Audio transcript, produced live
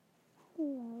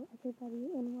everybody,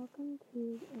 and welcome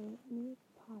to a new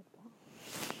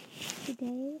podcast.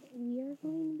 Today, we are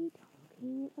going to be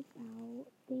talking about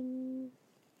things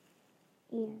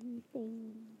and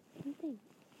things and things.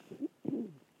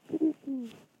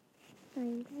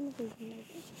 I'm kind of losing my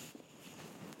voice,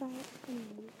 but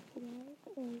anyways, today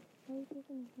is so you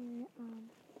can hear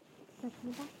stuff in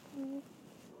the background.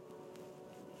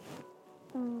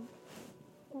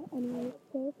 But anyways,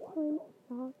 today's going to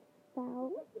talk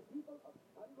about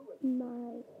my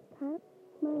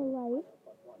life.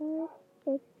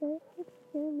 If you're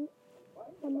hear me,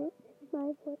 my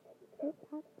voice is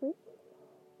possibly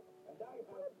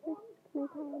just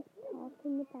kind of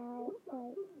talking about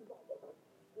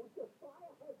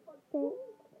the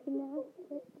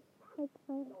gymnastics,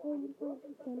 my homework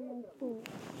and my school.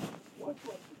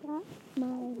 That's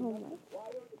my homework.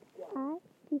 I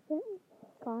recently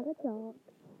got a dog,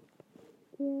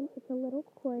 and it's a little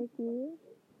corgi.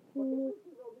 He's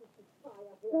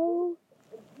so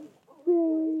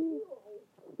very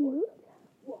cute.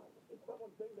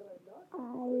 I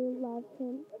love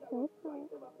him so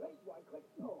much,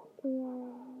 and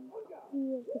he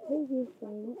is the craziest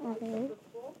thing ever.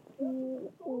 He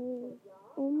is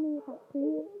only about 3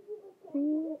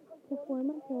 to 4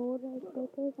 months old. His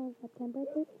birthday is on September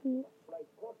 13th.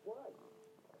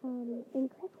 And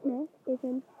Christmas is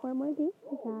in 4 more days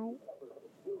to die.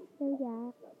 So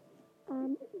yeah.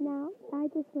 Now I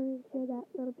just wanted to share that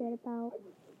little bit about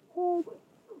him.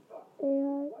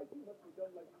 And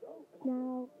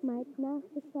now my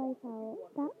gymnastics life, how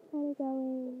that's kind of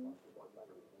going.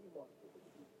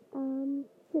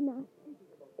 Gymnastics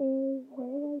is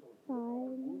very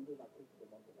fun,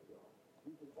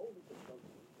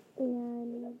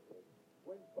 and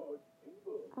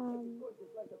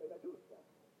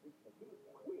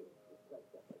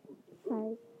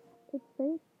sorry, it's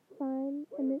very fun,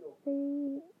 and it's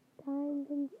very time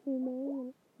consuming, and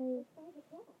it's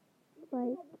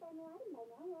very,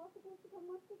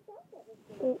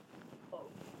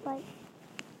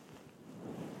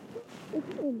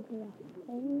 it's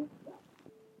interesting,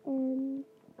 and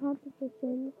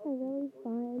competitions are really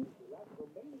fun,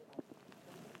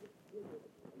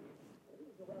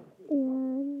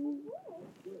 and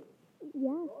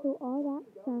yeah, so all that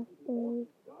stuff is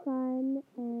fun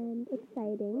and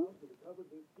exciting.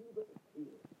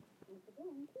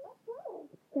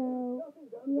 So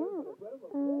yeah,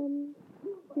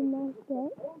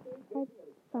 gymnastics, that's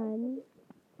fun.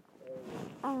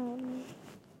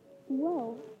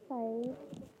 Whoa, sorry.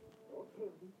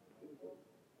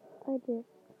 I just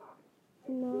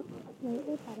not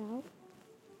slightly cut out.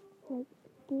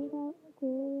 School's out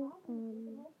school,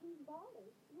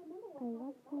 I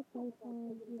love my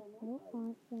boyfriend, he's so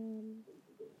awesome.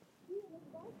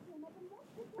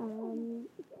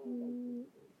 He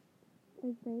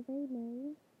is very, very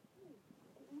nice.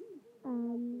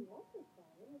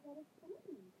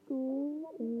 School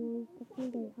is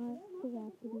definitely very hard because I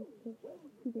have to be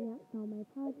keeping up with all my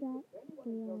projects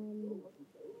and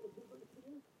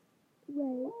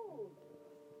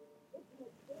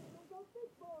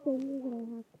things that I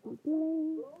have to be doing.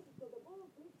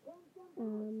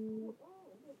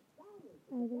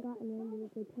 I haven't gotten any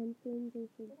detentions or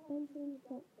suspensions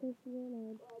this year, and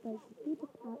I'd like to keep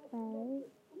it that way.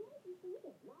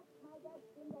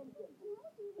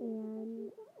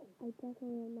 And I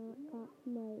definitely have not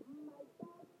gotten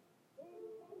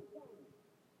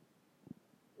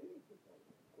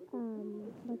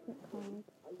what's it called?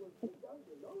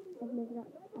 I've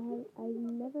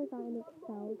never gotten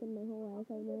expelled in my whole life.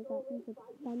 I've never gotten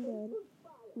suspended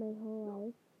my whole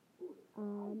life.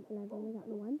 And I've only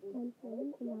gotten one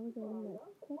detention, and that was in the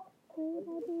 6th grade,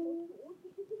 I believe.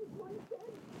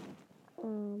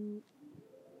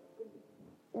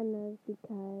 And that was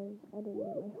because I didn't do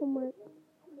my homework,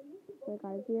 so I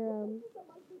got a 0,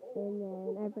 and then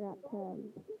I forgot to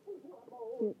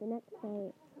do it the next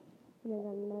day, and I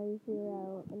got another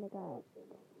 0, and I got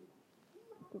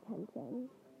detention.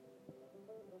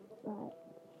 But,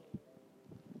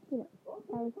 that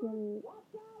was the only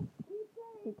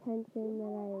detention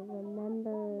that I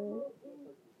remember.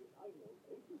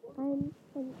 I'm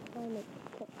kind of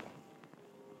sick.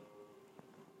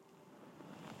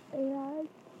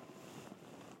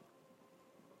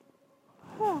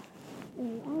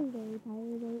 And I'm very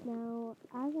tired right now.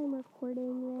 As I'm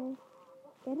recording this,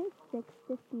 it is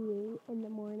 6:58 in the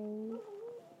morning.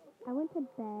 I went to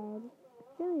bed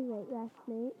really late last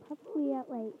night, probably at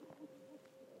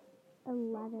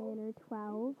 11 or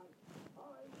 12,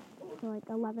 so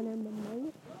 11 or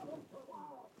midnight,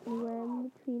 anywhere in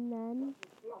between then.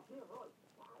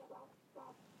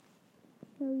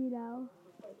 So,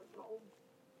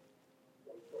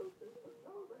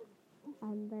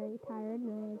 I'm very tired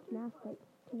and I had gymnastics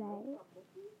today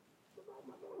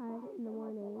in the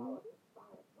morning.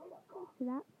 So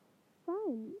that's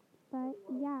fun. But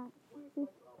yeah, this is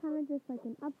kind of just like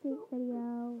an update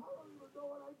video.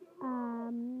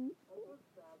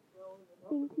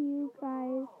 Thank you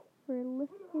guys for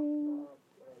listening.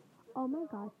 Oh my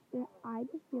gosh, I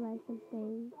just realized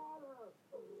something.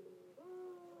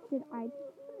 Did I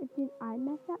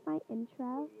mess up my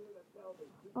intro?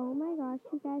 Oh my gosh,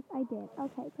 you guys, I did.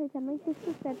 Okay, pretend like this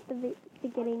was at the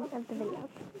beginning of the video.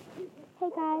 Hey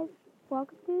guys,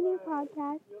 welcome to a new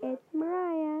podcast. It's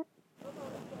Mariah.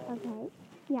 Okay,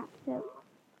 yeah, so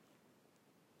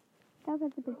that was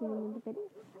at the beginning of the video.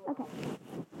 Okay,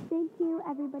 thank you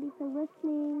everybody for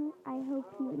listening. I hope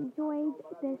you enjoyed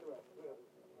this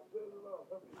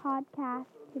podcast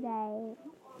today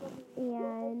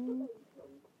and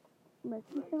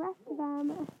listen to the rest of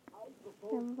them.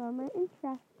 Some of them are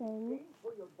interesting.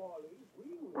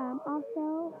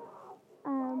 Also,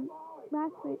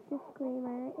 last week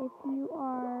disclaimer, if you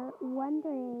are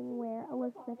wondering where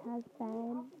Elizabeth has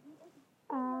been,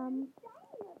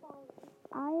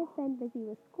 I have been busy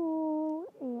with school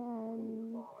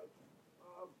and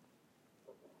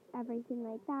everything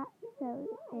like that,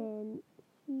 and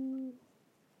she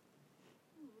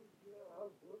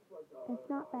has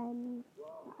not been,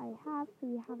 I have, so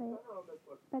we haven't,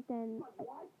 but then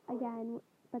again,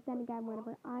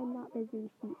 whenever I'm not busy,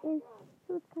 she is,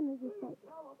 so it's kind of just like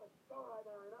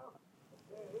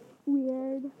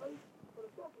weird.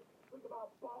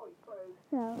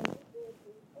 So,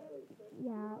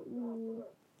 yeah, we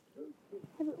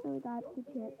haven't really got the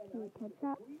chance to catch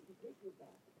up.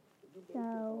 So,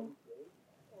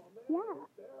 yeah,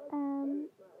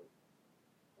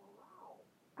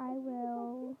 I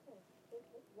will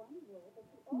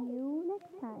see you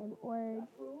next time, or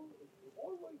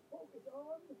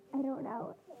I don't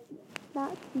know,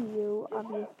 not see you,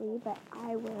 obviously, but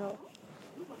I will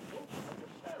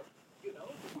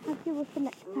have you listen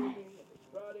next time.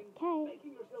 Okay,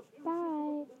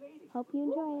 bye. Hope you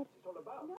enjoyed.